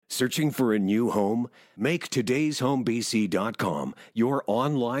Searching for a new home? Make today'shomebc.com your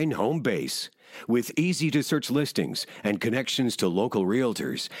online home base. With easy-to-search listings and connections to local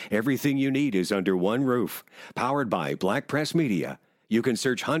realtors, everything you need is under one roof. Powered by Black Press Media, you can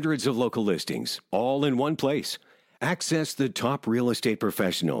search hundreds of local listings, all in one place. Access the top real estate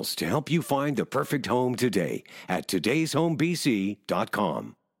professionals to help you find the perfect home today at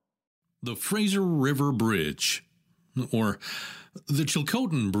today'shomebc.com. The Fraser River Bridge, or the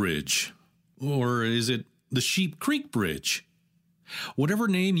Chilcotin Bridge, or is it the Sheep Creek Bridge? Whatever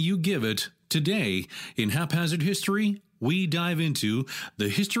name you give it, today in Haphazard History, we dive into the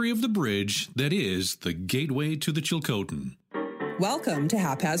history of the bridge that is the gateway to the Chilcotin. Welcome to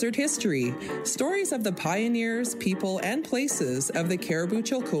Haphazard History, stories of the pioneers, people, and places of the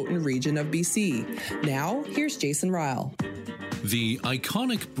Cariboo-Chilcotin region of BC. Now, here's Jason Ryle. The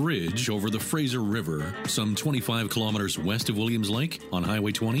iconic bridge over the Fraser River, some 25 kilometers west of Williams Lake on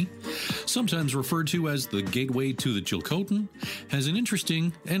Highway 20, sometimes referred to as the gateway to the Chilcotin, has an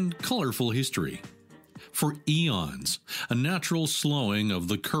interesting and colorful history. For eons, a natural slowing of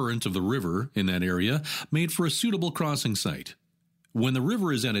the current of the river in that area made for a suitable crossing site. When the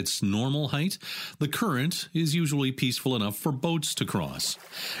river is at its normal height, the current is usually peaceful enough for boats to cross.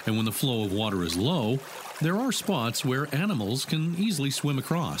 And when the flow of water is low, there are spots where animals can easily swim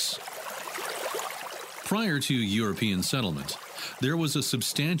across. Prior to European settlement, there was a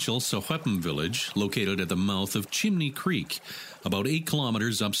substantial Secwepemc village located at the mouth of Chimney Creek, about 8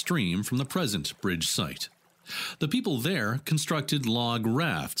 kilometers upstream from the present bridge site. The people there constructed log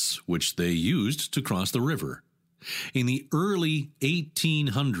rafts, which they used to cross the river. In the early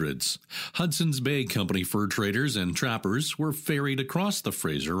 1800s, Hudson's Bay Company fur traders and trappers were ferried across the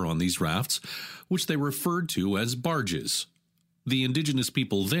Fraser on these rafts, which they referred to as barges. The indigenous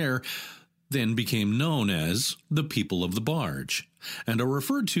people there then became known as the People of the Barge, and are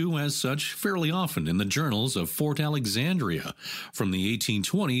referred to as such fairly often in the journals of Fort Alexandria from the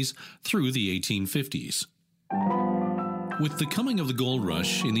 1820s through the 1850s. With the coming of the gold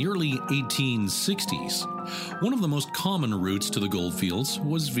rush in the early 1860s, one of the most common routes to the goldfields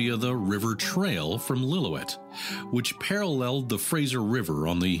was via the River Trail from Lillooet, which paralleled the Fraser River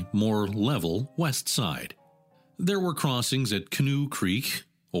on the more level west side. There were crossings at Canoe Creek,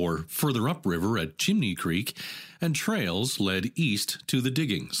 or further upriver at Chimney Creek, and trails led east to the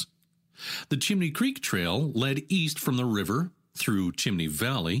diggings. The Chimney Creek Trail led east from the river through Chimney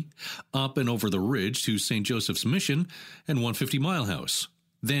Valley, up and over the ridge to St. Joseph's Mission and 150 Mile House,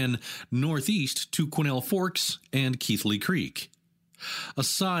 then northeast to Quesnel Forks and Keithley Creek. A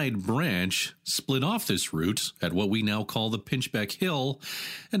side branch split off this route at what we now call the Pinchbeck Hill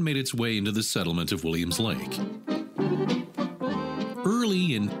and made its way into the settlement of Williams Lake.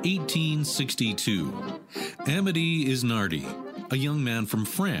 Early in 1862, Amedee Isnardi, a young man from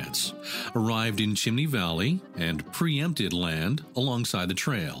France, arrived in Chimney Valley and preempted land alongside the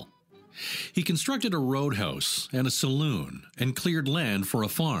trail. He constructed a roadhouse and a saloon and cleared land for a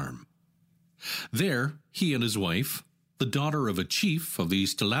farm. There, he and his wife, the daughter of a chief of the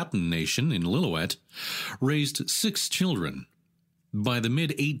Stalapan Nation in Lillooet, raised 6 children. By the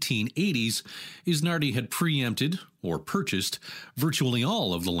mid-1880s, Isnardi had preempted, or purchased, virtually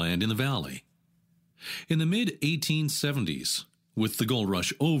all of the land in the valley. In the mid-1870s, with the gold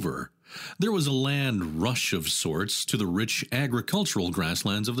rush over, there was a land rush of sorts to the rich agricultural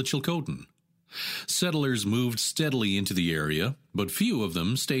grasslands of the Chilcotin. Settlers moved steadily into the area, but few of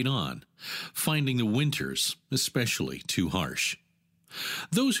them stayed on, finding the winters especially too harsh.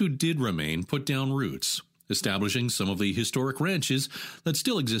 Those who did remain put down roots, establishing some of the historic ranches that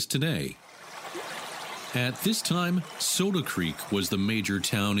still exist today. At this time, Soda Creek was the major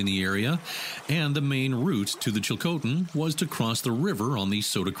town in the area, and the main route to the Chilcotin was to cross the river on the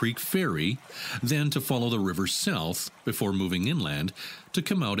Soda Creek Ferry, then to follow the river south before moving inland to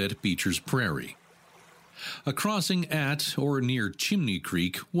come out at Beecher's Prairie. A crossing at or near Chimney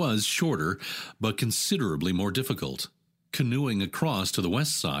Creek was shorter, but considerably more difficult, canoeing across to the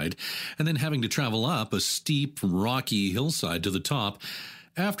west side and then having to travel up a steep, rocky hillside to the top,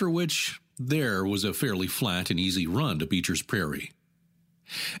 after which there was a fairly flat and easy run to Beecher's Prairie.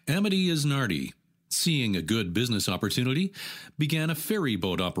 Amedee Isnardi, seeing a good business opportunity, began a ferry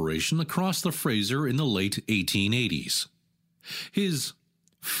boat operation across the Fraser in the late 1880s. His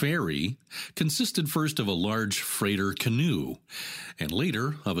ferry consisted first of a large freighter canoe, and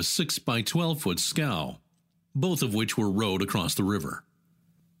later of a 6 by 12-foot scow, both of which were rowed across the river.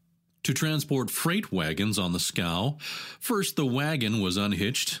 To transport freight wagons on the scow, first the wagon was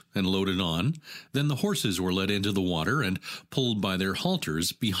unhitched and loaded on, then the horses were led into the water and pulled by their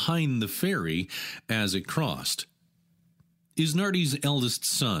halters behind the ferry as it crossed. Isnardi's eldest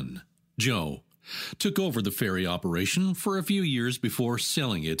son, Joe, took over the ferry operation for a few years before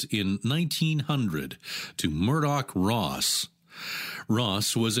selling it in 1900 to Murdoch Ross.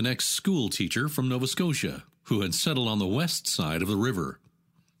 Ross was an ex-school teacher from Nova Scotia who had settled on the west side of the river.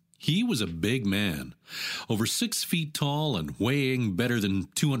 He was a big man, over 6 feet tall and weighing better than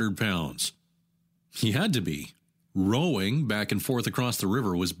 200 pounds. He had to be. Rowing back and forth across the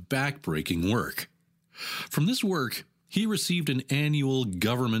river was back-breaking work. From this work, he received an annual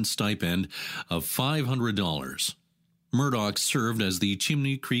government stipend of $500. Murdoch served as the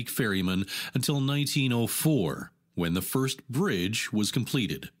Chimney Creek ferryman until 1904, when the first bridge was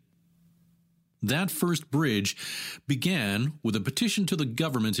completed. That first bridge began with a petition to the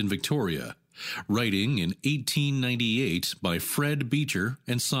government in Victoria, writing in 1898 by Fred Beecher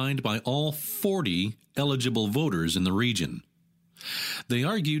and signed by all 40 eligible voters in the region. They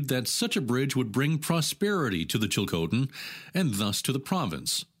argued that such a bridge would bring prosperity to the Chilcotin and thus to the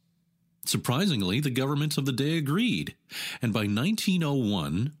province. Surprisingly, the government of the day agreed, and by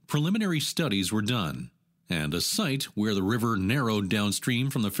 1901, preliminary studies were done, and a site where the river narrowed downstream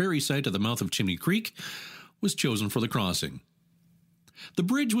from the ferry site at the mouth of Chimney Creek was chosen for the crossing. The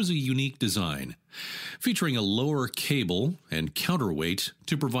bridge was a unique design, featuring a lower cable and counterweight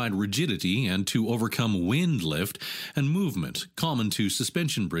to provide rigidity and to overcome wind lift and movement common to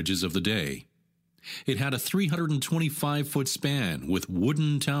suspension bridges of the day. It had a 325-foot span with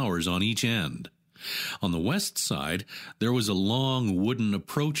wooden towers on each end. On the west side, there was a long wooden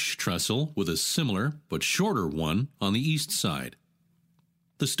approach trestle with a similar but shorter one on the east side.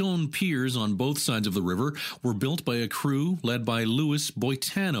 The stone piers on both sides of the river were built by a crew led by Louis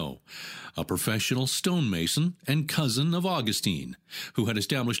Boitano, a professional stonemason and cousin of Augustine, who had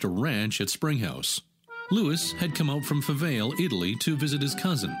established a ranch at Springhouse. Louis had come out from Favale, Italy, to visit his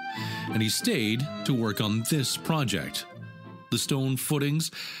cousin, and he stayed to work on this project. The stone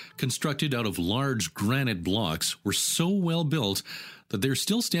footings, constructed out of large granite blocks, were so well built that they're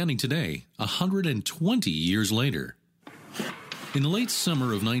still standing today, 120 years later. In the late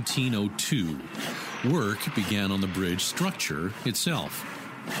summer of 1902, work began on the bridge structure itself.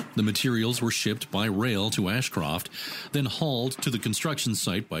 The materials were shipped by rail to Ashcroft, then hauled to the construction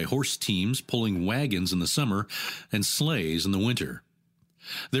site by horse teams pulling wagons in the summer and sleighs in the winter.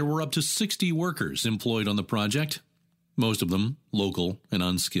 There were up to 60 workers employed on the project, most of them local and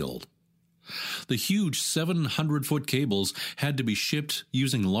unskilled. The huge 700-foot cables had to be shipped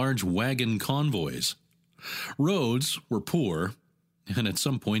using large wagon convoys. Roads were poor and at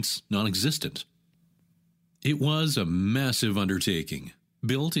some points non-existent. It was a massive undertaking.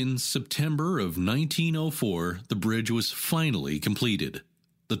 Built in September of 1904, the bridge was finally completed.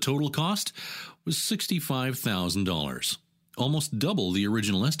 The total cost was $65,000, almost double the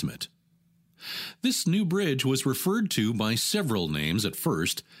original estimate. This new bridge was referred to by several names at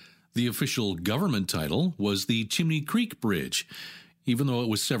first. The official government title was the Chimney Creek Bridge, even though it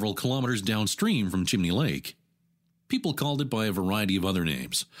was several kilometers downstream from Chimney Lake. People called it by a variety of other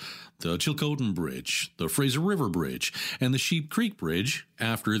names: the Chilcotin Bridge, the Fraser River Bridge, and the Sheep Creek Bridge,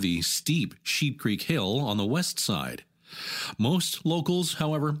 after the steep Sheep Creek Hill on the west side. Most locals,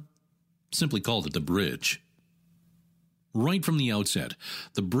 however, simply called it the bridge. Right from the outset,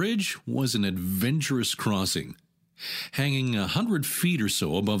 the bridge was an adventurous crossing. Hanging 100 feet or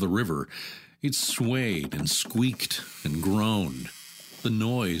so above the river, it swayed and squeaked and groaned. The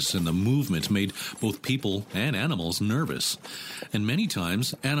noise and the movement made both people and animals nervous, and many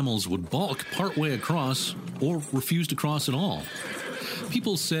times animals would balk partway across or refuse to cross at all.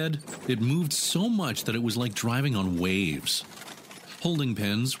 People said it moved so much that it was like driving on waves. Holding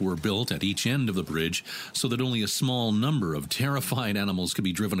pens were built at each end of the bridge so that only a small number of terrified animals could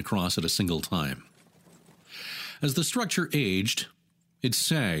be driven across at a single time. As the structure aged, it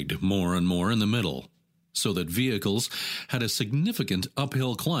sagged more and more in the middle, so that vehicles had a significant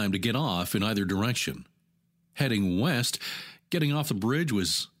uphill climb to get off in either direction. Heading west, getting off the bridge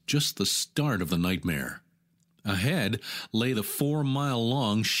was just the start of the nightmare. Ahead lay the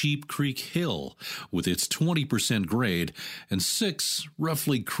 4-mile-long Sheep Creek Hill, with its 20% grade and 6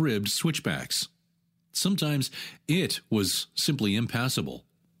 roughly cribbed switchbacks. Sometimes it was simply impassable.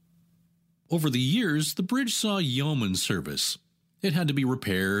 Over the years, the bridge saw yeoman service. It had to be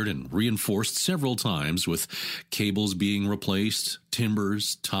repaired and reinforced several times, with cables being replaced,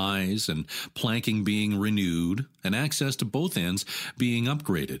 timbers, ties, and planking being renewed, and access to both ends being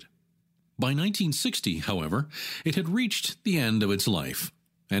upgraded. By 1960, however, it had reached the end of its life,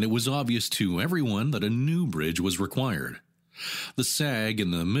 and it was obvious to everyone that a new bridge was required. The sag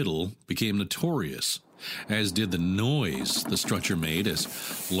in the middle became notorious, as did the noise the structure made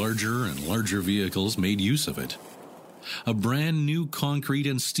as larger and larger vehicles made use of it. A brand new concrete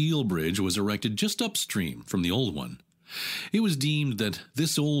and steel bridge was erected just upstream from the old one. It was deemed that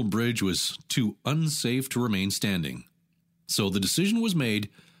this old bridge was too unsafe to remain standing, so the decision was made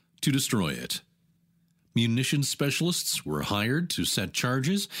to destroy it. Munitions specialists were hired to set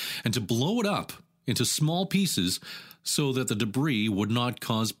charges and to blow it up into small pieces so that the debris would not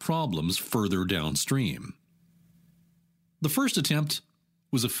cause problems further downstream. The first attempt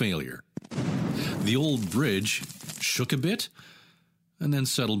was a failure. The old bridge shook a bit and then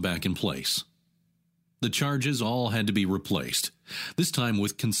settled back in place. The charges all had to be replaced, this time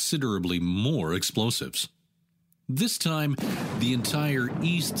with considerably more explosives. This time, the entire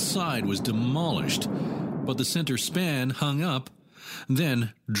east side was demolished, but the center span hung up,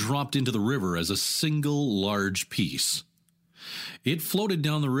 then dropped into the river as a single large piece. It floated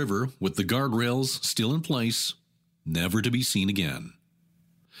down the river with the guardrails still in place, never to be seen again.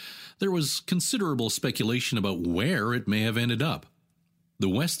 There was considerable speculation about where it may have ended up. The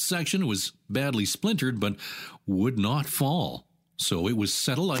west section was badly splintered but would not fall, so it was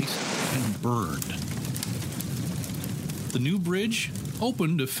set alight and burned. The new bridge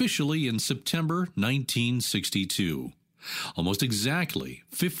opened officially in September 1962, almost exactly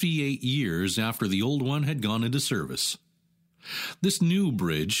 58 years after the old one had gone into service. This new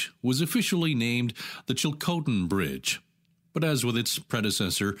bridge was officially named the Chilcotin Bridge, but as with its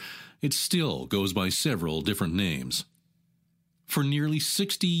predecessor, it still goes by several different names. For nearly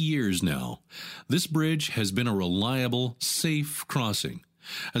 60 years now, this bridge has been a reliable, safe crossing,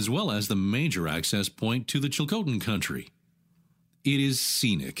 as well as the major access point to the Chilcotin country. It is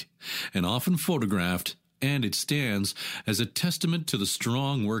scenic and often photographed, and it stands as a testament to the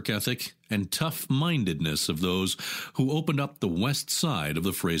strong work ethic and tough-mindedness of those who opened up the west side of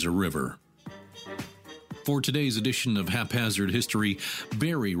the Fraser River. For today's edition of Haphazard History,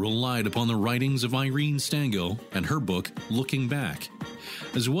 Barry relied upon the writings of Irene Stango and her book, Looking Back,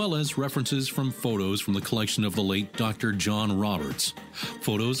 as well as references from photos from the collection of the late Dr. John Roberts,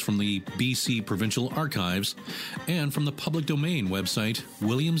 photos from the BC Provincial Archives, and from the public domain website,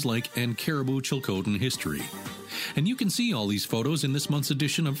 Williams Lake and Caribou Chilcotin History. And you can see all these photos in this month's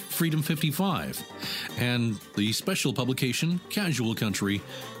edition of Freedom 55, and the special publication, Casual Country,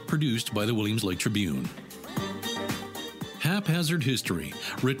 produced by the Williams Lake Tribune. Haphazard History,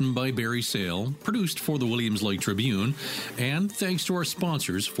 written by Barry Sale, produced for the Williams Lake Tribune, and thanks to our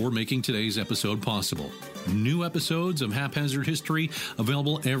sponsors for making today's episode possible. New episodes of Haphazard History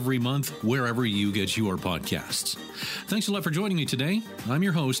available every month wherever you get your podcasts. Thanks a lot for joining me today. I'm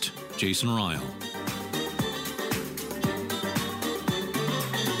your host, Jason Ryle.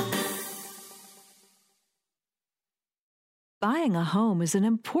 Buying a home is an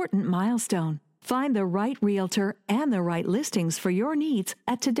important milestone. Find the right realtor and the right listings for your needs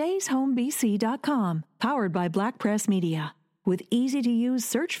at today'shomebc.com, powered by Black Press Media. With easy-to-use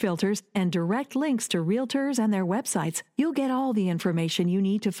search filters and direct links to realtors and their websites, you'll get all the information you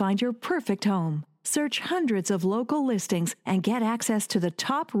need to find your perfect home. Search hundreds of local listings and get access to the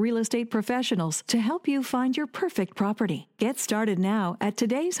top real estate professionals to help you find your perfect property. Get started now at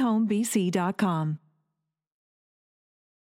today'shomebc.com.